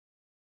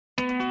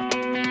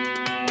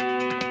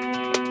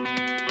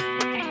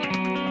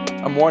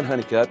I'm Warren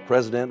Honeycutt,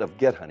 president of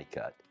Get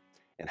Honeycutt.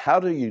 And how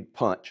do you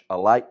punch a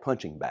light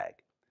punching bag?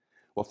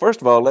 Well,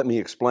 first of all, let me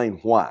explain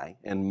why.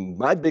 And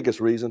my biggest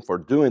reason for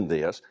doing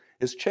this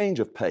is change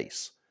of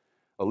pace.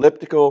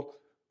 Elliptical,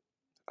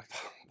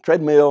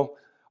 treadmill,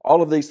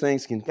 all of these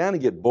things can kind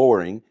of get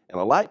boring, and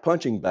a light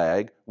punching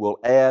bag will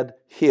add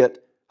HIIT,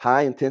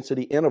 high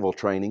intensity interval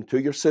training,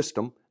 to your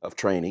system of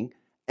training.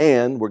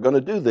 And we're going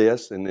to do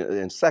this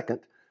in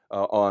second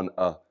on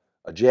a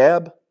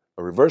jab,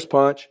 a reverse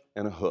punch,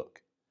 and a hook.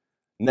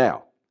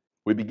 Now,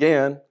 we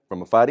began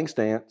from a fighting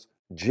stance,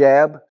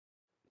 jab,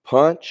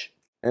 punch,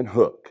 and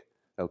hook.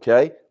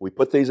 Okay? We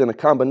put these in a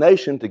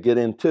combination to get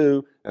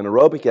into an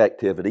aerobic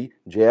activity,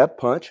 jab,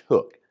 punch,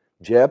 hook,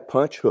 jab,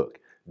 punch, hook,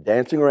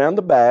 dancing around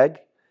the bag,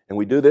 and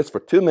we do this for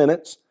 2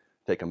 minutes,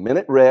 take a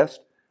minute rest.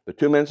 The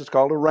 2 minutes is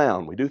called a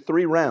round. We do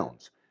 3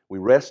 rounds. We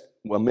rest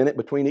 1 minute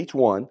between each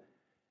one,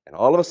 and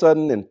all of a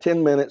sudden in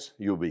 10 minutes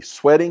you'll be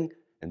sweating,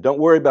 and don't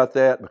worry about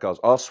that because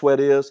all sweat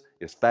is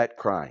fat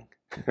crying.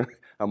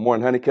 I'm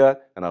Warren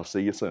Honeycutt, and I'll see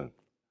you soon.